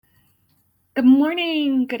Good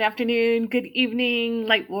morning, good afternoon, good evening,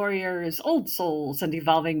 light warriors, old souls, and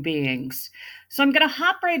evolving beings. So I'm going to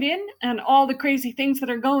hop right in on all the crazy things that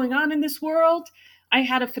are going on in this world. I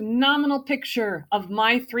had a phenomenal picture of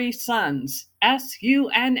my three suns, SUNS.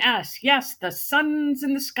 Yes, the suns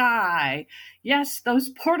in the sky. Yes, those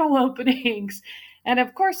portal openings. And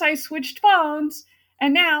of course, I switched phones,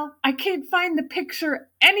 and now I can't find the picture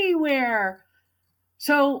anywhere.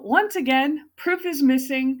 So, once again, proof is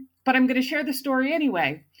missing, but I'm going to share the story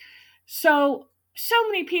anyway. So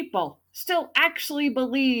many people still actually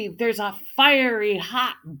believe there's a fiery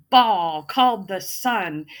hot ball called the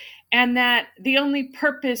sun, and that the only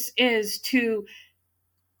purpose is to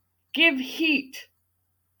give heat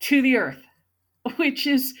to the earth, which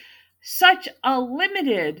is such a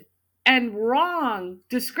limited and wrong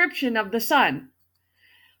description of the sun.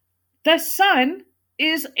 The sun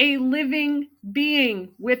is a living being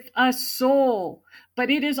with a soul, but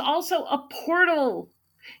it is also a portal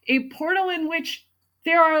in which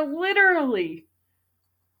there are literally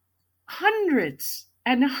hundreds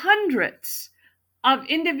and hundreds of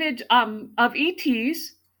of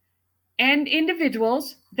ETs and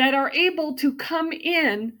individuals that are able to come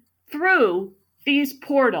in through these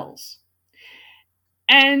portals.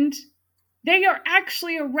 And they are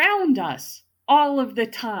actually around us all of the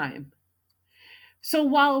time. So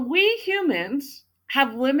while we humans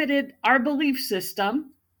have limited our belief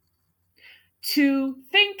system to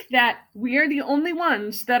think that we are the only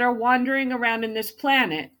ones that are wandering around in this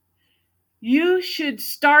planet, you should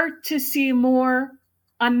start to see more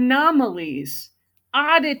anomalies,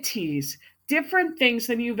 oddities, different things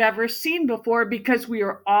than you've ever seen before, because we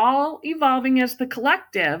are all evolving as the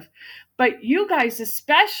collective. But you guys,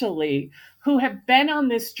 especially, who have been on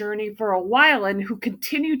this journey for a while and who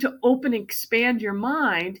continue to open and expand your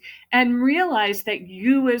mind and realize that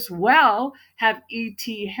you as well have ET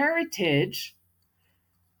heritage,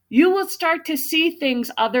 you will start to see things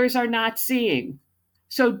others are not seeing.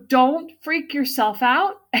 So don't freak yourself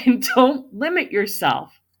out and don't limit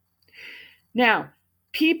yourself. Now,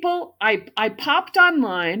 I popped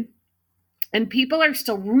online, and people are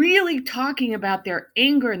still really talking about their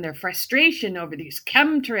anger and their frustration over these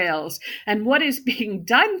chemtrails and what is being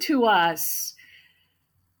done to us.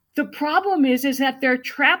 The problem is that they're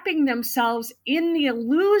trapping themselves in the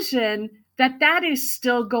illusion that that is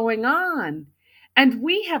still going on. And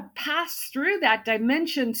we have passed through that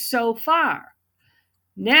dimension so far.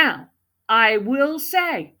 Now, I will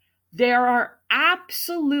say there are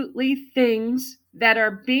absolutely things that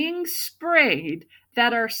are being sprayed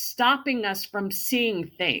that are stopping us from seeing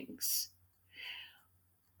things.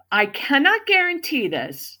 I cannot guarantee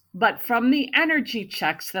this, but from the energy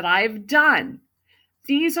checks that I've done,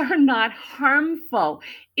 these are not harmful.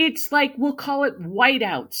 It's like, we'll call it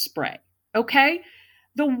whiteout spray, okay?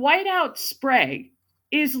 The whiteout spray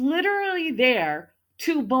is literally there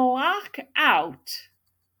to block out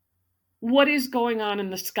what is going on in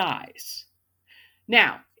the skies.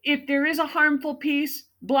 Now, if there is a harmful piece,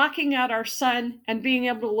 blocking out our sun and being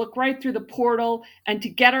able to look right through the portal and to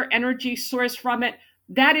get our energy source from it,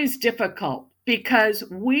 that is difficult because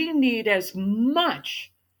we need as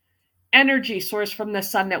much energy source from the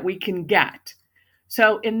sun that we can get.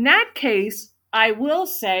 So in that case, I will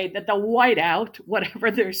say that the whiteout,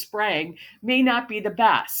 whatever they're spraying, may not be the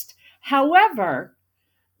best. However,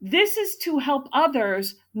 this is to help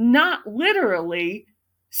others not literally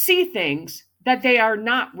see things that they are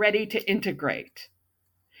not ready to integrate.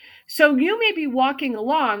 So you may be walking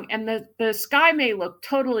along and the sky may look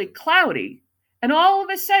totally cloudy, and all of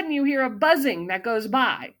a sudden you hear a buzzing that goes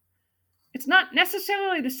by. It's not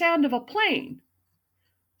necessarily the sound of a plane.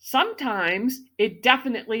 Sometimes it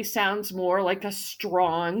definitely sounds more like a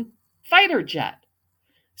strong fighter jet.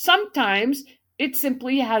 Sometimes it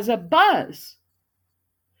simply has a buzz.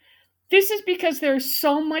 This is because there's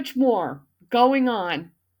so much more going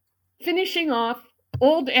on, finishing off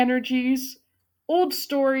old energies, old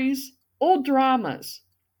stories, old dramas.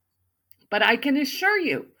 But I can assure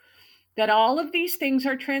you that all of these things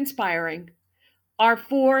are transpiring are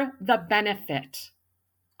for the benefit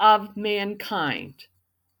of mankind.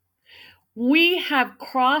 We have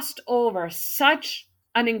crossed over such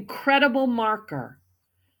an incredible marker,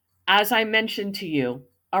 as I mentioned to you,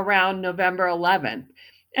 around November 11th.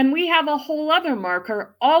 And we have a whole other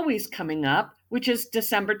marker always coming up, which is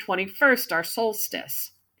December 21st, our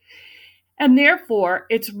solstice. And therefore,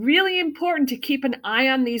 it's really important to keep an eye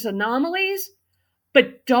on these anomalies,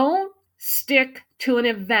 but don't stick to an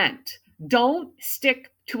event. Don't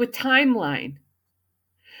stick to a timeline.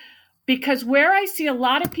 Because where I see a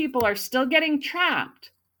lot of people are still getting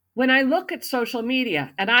trapped, when I look at social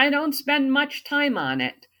media, and I don't spend much time on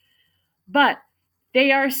it, but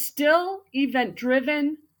they are still event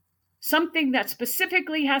driven, something that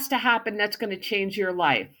specifically has to happen that's going to change your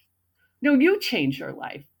life. No, you change your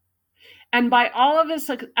life. And by all of us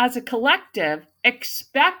as a collective,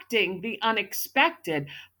 expecting the unexpected,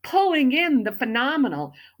 pulling in the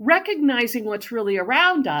phenomenal, recognizing what's really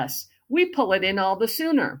around us, we pull it in all the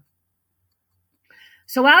sooner.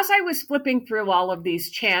 So as I was flipping through all of these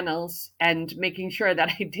channels and making sure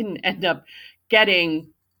that I didn't end up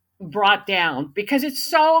getting brought down, because it's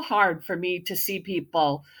so hard for me to see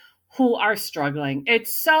people who are struggling.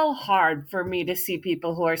 It's so hard for me to see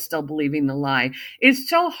people who are still believing the lie. It's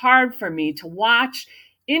so hard for me to watch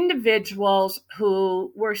individuals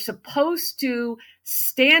who were supposed to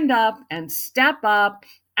stand up and step up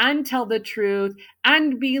and tell the truth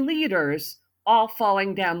and be leaders all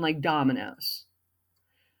falling down like dominoes.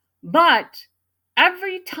 But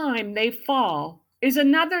every time they fall is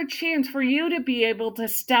another chance for you to be able to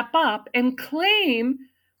step up and claim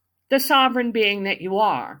the sovereign being that you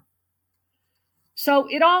are. So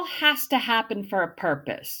it all has to happen for a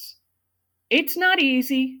purpose. It's not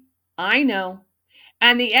easy, I know.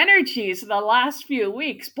 And the energies of the last few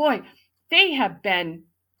weeks, boy, they've been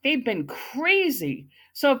crazy.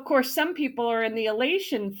 So of course, some people are in the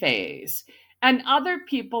elation phase and other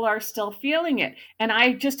people are still feeling it. And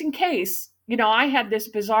I, just in case, I had this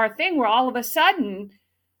bizarre thing where all of a sudden,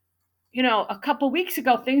 a couple weeks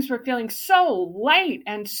ago, things were feeling so light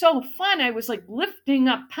and so fun. I was like lifting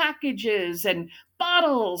up packages and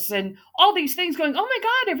bottles and all these things going, oh my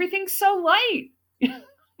God, everything's so light.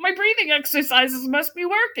 My breathing exercises must be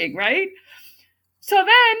working, right? So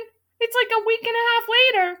then it's like a week and a half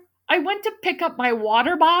later, I went to pick up my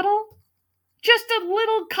water bottle, just a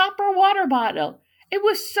little copper water bottle. It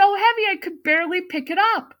was so heavy, I could barely pick it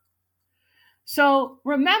up. So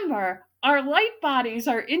remember, our light bodies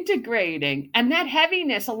are integrating, and that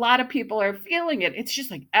heaviness, a lot of people are feeling it. It's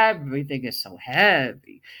just like everything is so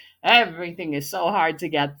heavy. Everything is so hard to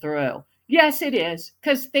get through. Yes, it is,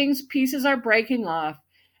 because pieces are breaking off.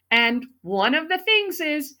 And one of the things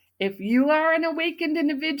is, if you are an awakened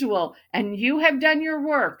individual and you have done your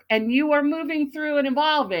work and you are moving through and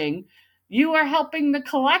evolving, you are helping the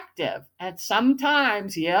collective. And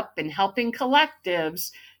sometimes, in helping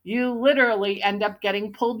collectives, you literally end up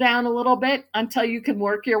getting pulled down a little bit until you can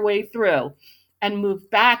work your way through and move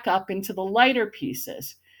back up into the lighter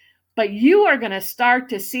pieces. But you are going to start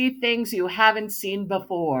to see things you haven't seen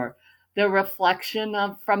before. The reflection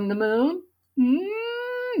from the moon,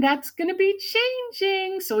 that's going to be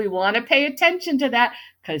changing. So we want to pay attention to that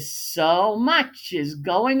because so much is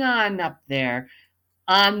going on up there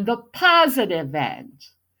on the positive end.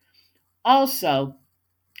 Also,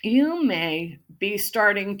 you may be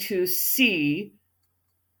starting to see,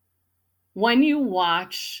 when you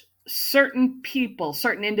watch certain people,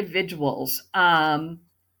 certain individuals,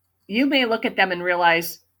 you may look at them and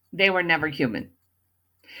realize they were never human.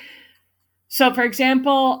 So, for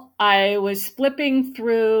example, I was flipping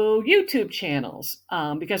through YouTube channels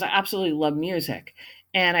because I absolutely love music.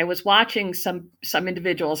 And I was watching some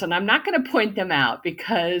individuals, and I'm not going to point them out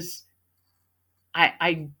because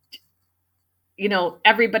I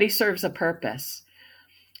everybody serves a purpose.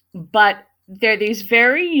 But they're these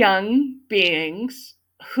very young beings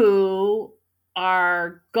who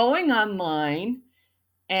are going online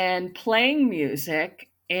and playing music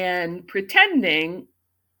and pretending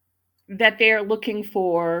that they are looking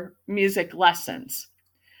for music lessons.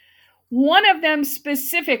 One of them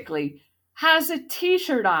specifically has a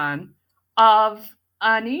t-shirt on of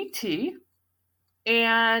an ET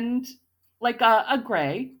and like a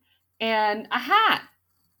gray and a hat.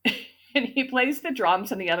 And he plays the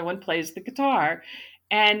drums and the other one plays the guitar.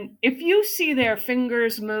 And if you see their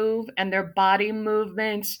fingers move and their body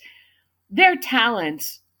movements, their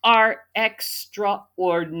talents are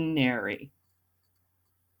extraordinary.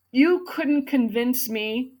 You couldn't convince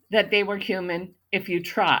me that they were human if you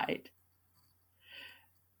tried.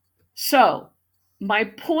 So, my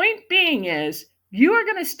point being is, you are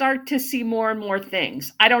going to start to see more and more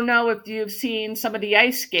things. I don't know if you've seen some of the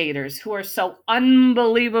ice skaters who are so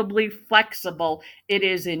unbelievably flexible, it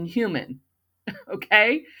is inhuman.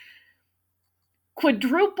 Okay?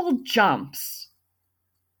 Quadruple jumps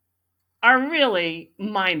are really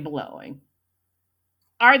mind-blowing.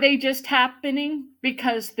 Are they just happening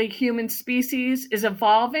because the human species is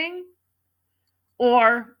evolving?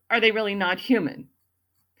 Or are they really not human?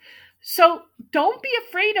 So don't be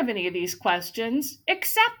afraid of any of these questions.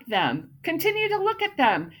 Accept them. Continue to look at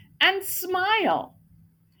them and smile.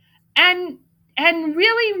 And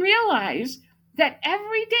really realize that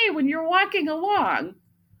every day when you're walking along,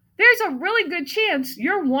 there's a really good chance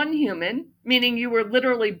you're one human, meaning you were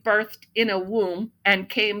literally birthed in a womb and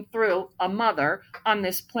came through a mother on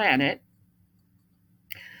this planet,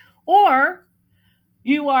 or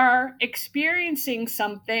you are experiencing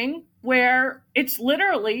something where it's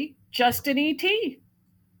literally just an ET.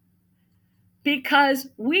 Because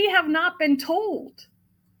we have not been told.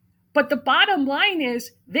 But the bottom line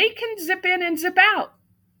is they can zip in and zip out.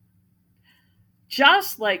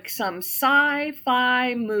 Just like some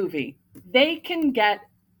sci-fi movie, they can get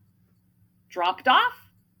dropped off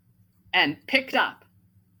and picked up.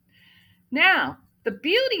 Now, the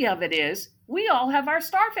beauty of it is we all have our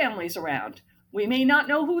star families around. We may not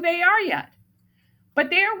know who they are yet, but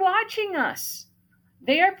they are watching us.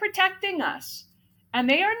 They are protecting us, and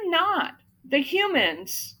they are not the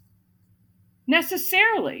humans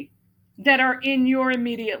necessarily that are in your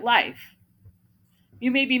immediate life. You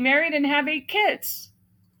may be married and have 8 kids.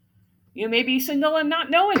 You may be single and not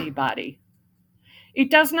know anybody. It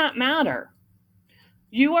does not matter.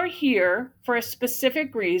 You are here for a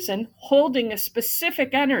specific reason, holding a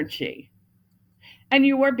specific energy, and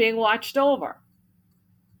you are being watched over.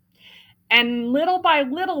 And little by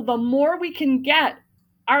little, the more we can get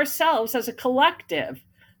ourselves as a collective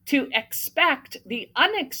to expect the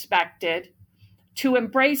unexpected, to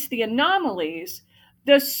embrace the anomalies,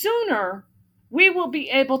 the sooner we will be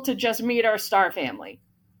able to just meet our star family.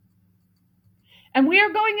 And we are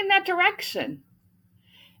going in that direction.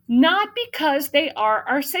 Not because they are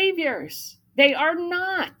our saviors. They are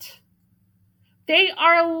not. They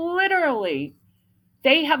are literally,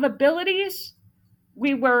 they have abilities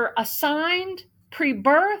we were assigned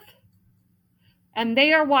pre-birth, and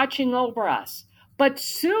they are watching over us. But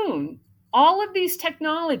soon, all of these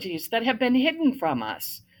technologies that have been hidden from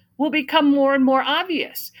us will become more and more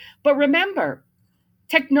obvious. But remember,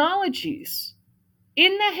 technologies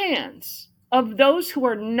in the hands of those who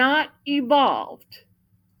are not evolved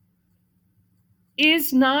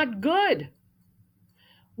is not good.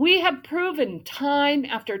 We have proven time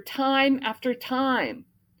after time after time,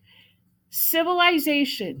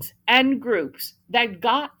 civilizations and groups that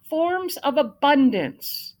got forms of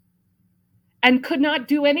abundance and could not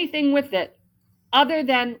do anything with it other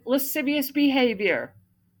than lascivious behavior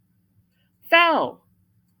fell.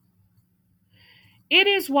 It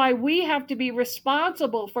is why we have to be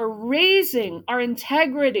responsible for raising our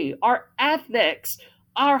integrity, our ethics,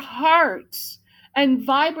 our hearts, and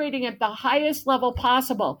vibrating at the highest level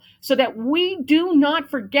possible so that we do not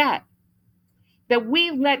forget that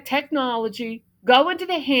we let technology go into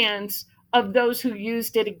the hands of those who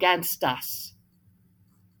used it against us.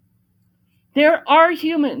 There are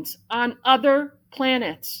humans on other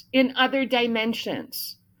planets, in other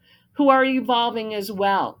dimensions, who are evolving as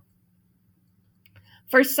well.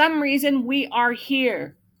 For some reason, we are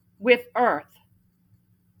here with Earth.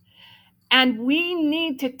 And we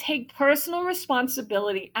need to take personal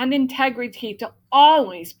responsibility and integrity to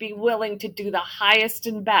always be willing to do the highest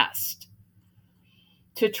and best.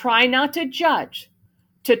 To try not to judge,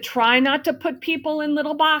 to try not to put people in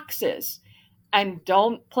little boxes, and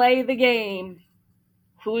don't play the game.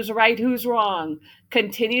 Who's right, who's wrong?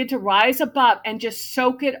 Continue to rise above and just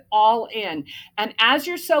soak it all in. And as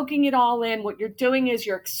you're soaking it all in, what you're doing is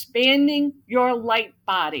you're expanding your light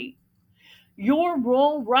body. Your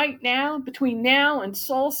role right now, between now and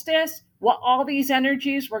solstice, all these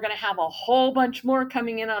energies, we're going to have a whole bunch more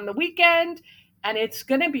coming in on the weekend, and it's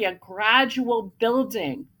going to be a gradual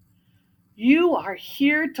building. You are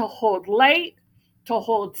here to hold light, to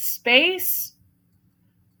hold space.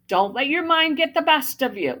 Don't let your mind get the best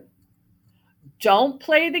of you. Don't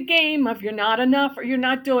play the game of you're not enough or you're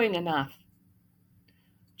not doing enough.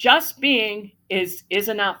 Just being is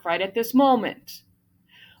enough right at this moment.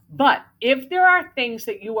 But if there are things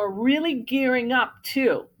that you are really gearing up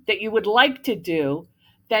to, that you would like to do,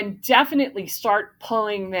 then definitely start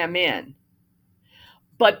pulling them in.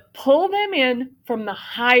 But pull them in from the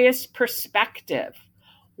highest perspective.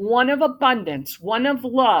 One of abundance, one of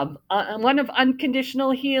love, one of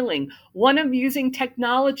unconditional healing, one of using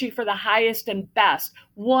technology for the highest and best,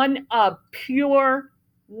 one of pure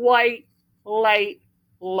white light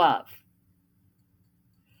love.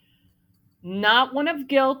 Not one of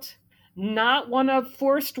guilt, not one of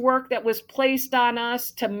forced work that was placed on us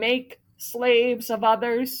to make slaves of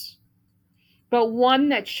others, but one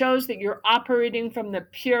that shows that you're operating from the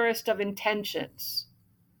purest of intentions.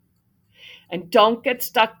 And don't get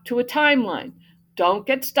stuck to a timeline. Don't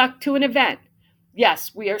get stuck to an event.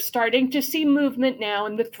 Yes, we are starting to see movement now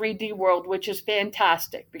in the 3D world, which is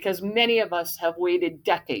fantastic because many of us have waited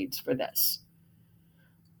decades for this.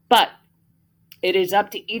 But it is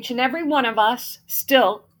up to each and every one of us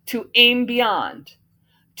still to aim beyond,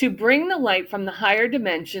 to bring the light from the higher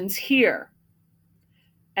dimensions here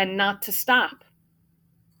and not to stop.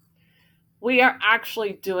 We are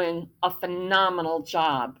actually doing a phenomenal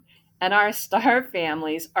job, and our star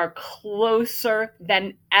families are closer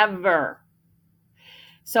than ever.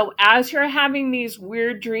 So as you're having these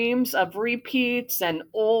weird dreams of repeats and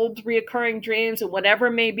old reoccurring dreams and whatever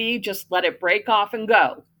it may be, just let it break off and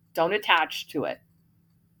go. Don't attach to it.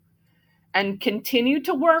 And continue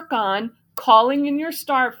to work on calling in your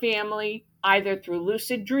star family, either through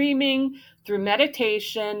lucid dreaming, through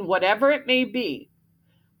meditation, whatever it may be.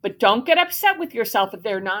 But don't get upset with yourself if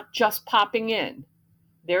they're not just popping in.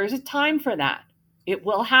 There is a time for that. It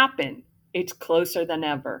will happen. It's closer than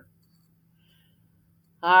ever.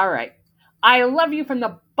 All right. I love you from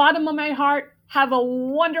the bottom of my heart. Have a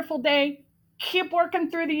wonderful day. Keep working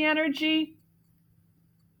through the energy.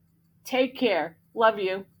 Take care. Love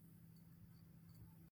you.